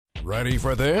Ready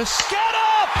for this? Get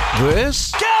up!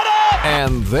 This? Get up!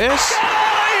 And this? Get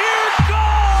out of here!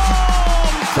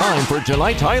 Go! Time for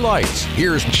tonight's highlights.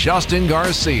 Here's Justin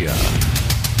Garcia.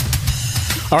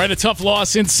 All right, a tough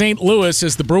loss in St. Louis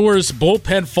as the Brewers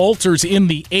bullpen falters in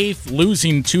the eighth,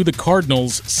 losing to the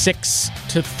Cardinals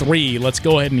 6-3. Let's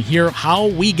go ahead and hear how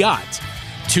we got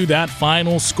to that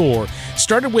final score.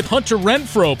 Started with Hunter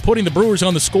Renfroe putting the Brewers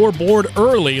on the scoreboard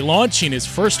early, launching his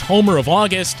first homer of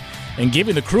August and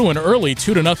giving the Crew an early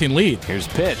 2-0 lead. Here's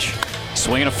pitch.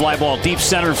 Swinging a fly ball deep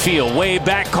center field. Way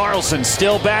back, Carlson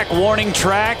still back, warning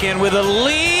track, and with a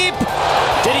leap.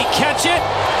 Did he catch it?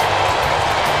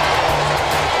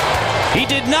 He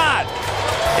did not.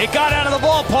 It got out of the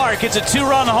ballpark. It's a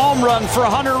 2-run home run for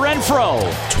Hunter Renfroe.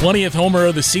 20th homer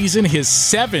of the season, his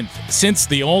 7th since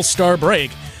the All-Star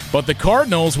break. But the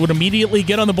Cardinals would immediately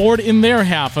get on the board in their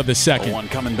half of the second. One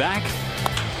coming back.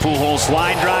 Pujols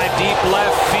line drive deep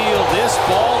left field. This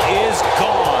ball is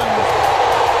gone.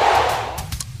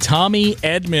 Tommy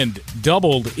Edman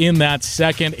doubled in that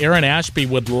second. Aaron Ashby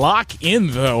would lock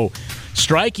in, though,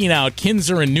 striking out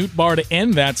Kinzer and Nootbaar to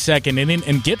end that second inning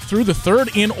and get through the third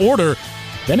in order.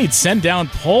 Then he'd send down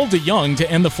Paul DeJong to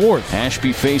end the fourth.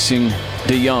 Ashby facing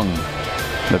DeJong.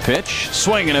 The pitch,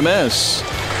 swing and a miss.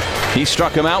 He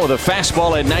struck him out with a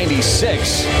fastball at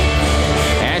 96.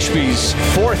 Ashby's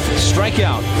fourth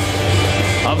strikeout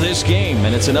of this game,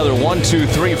 and it's another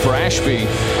 1-2-3 for Ashby,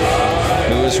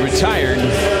 who is retired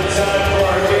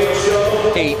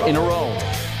 8 in a row.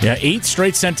 Yeah, 8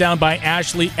 straight sent down by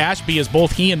Ashby as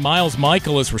both he and Miles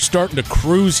Michaelis were starting to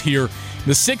cruise here. In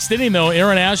the sixth inning, though,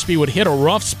 Aaron Ashby would hit a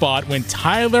rough spot when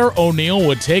Tyler O'Neill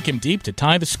would take him deep to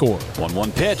tie the score.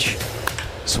 1-1 pitch.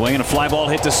 Swinging a fly ball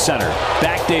hit to center.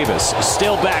 Back Davis.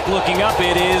 Still back looking up.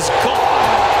 It is gone.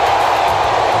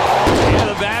 Into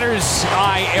the batter's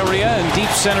eye area in deep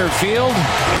center field.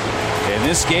 And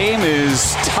this game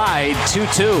is tied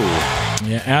 2-2.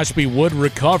 Yeah, Ashby would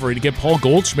recover to get Paul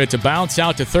Goldschmidt to bounce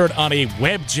out to third on a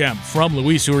web gem from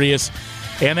Luis Urias.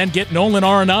 And then get Nolan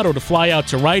Arenado to fly out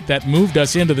to right. That moved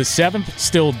us into the seventh,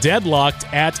 still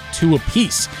deadlocked at 2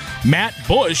 apiece. Matt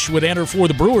Bush would enter for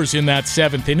the Brewers in that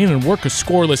seventh inning and work a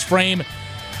scoreless frame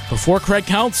before Craig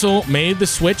Counsell made the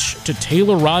switch to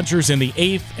Taylor Rogers in the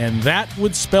eighth, and that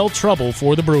would spell trouble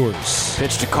for the Brewers.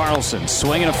 Pitch to Carlson,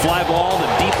 swinging a fly ball to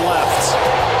deep left.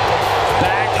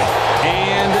 Back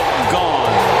and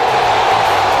gone.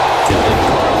 Dylan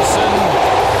Carlson,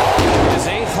 his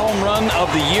 8th home run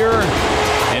of the year,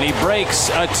 and he breaks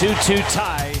a 2-2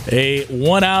 tie. A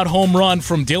one-out home run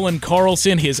from Dylan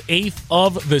Carlson, his 8th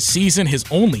of the season, his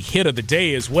only hit of the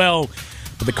day as well.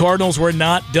 But the Cardinals were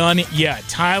not done yet.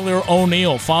 Tyler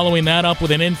O'Neill following that up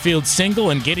with an infield single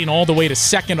and getting all the way to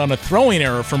second on a throwing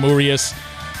error from Urias.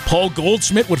 Paul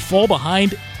Goldschmidt would fall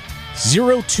behind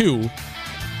 0-2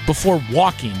 before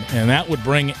walking, and that would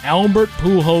bring Albert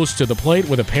Pujols to the plate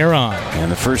with a pair on.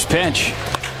 And the first pitch,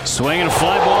 swinging a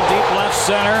fly ball deep left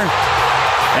center,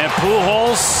 and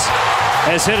Pujols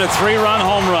has hit a 3-run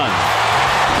home run.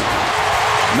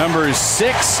 Number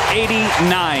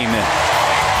 689.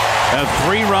 A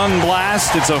 3-run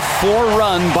blast. It's a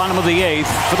 4-run bottom of the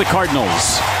 8th for the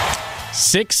Cardinals.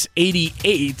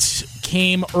 688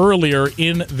 came earlier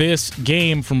in this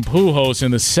game from Pujols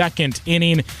in the second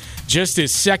inning. Just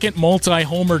his second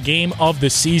multi-homer game of the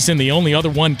season. The only other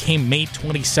one came May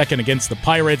 22nd against the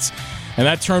Pirates. And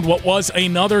that turned what was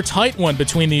another tight one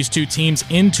between these two teams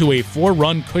into a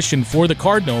 4-run cushion for the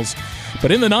Cardinals.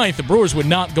 But in the ninth, the Brewers would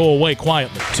not go away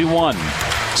quietly. 2-1.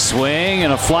 Swing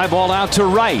and a fly ball out to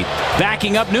right.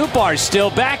 Backing up, Nootbaar still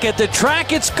back at the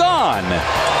track. It's gone.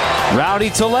 Rowdy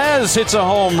Tellez hits a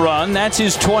home run. That's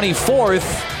his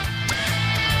 24th.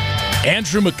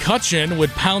 Andrew McCutchen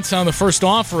would pounce on the first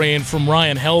offering from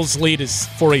Ryan Helsley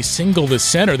for a single to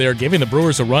center there, giving the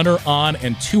Brewers a runner on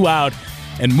and 2 out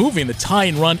and moving the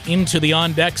tying run into the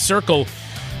on-deck circle.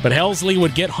 But Helsley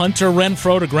would get Hunter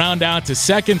Renfroe to ground out to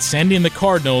second, sending the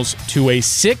Cardinals to a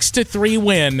 6-3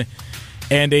 win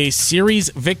and a series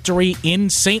victory in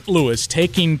St. Louis,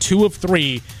 taking 2 of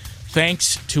 3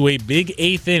 thanks to a big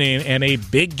 8th inning and a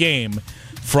big game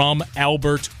from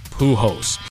Albert Pujols.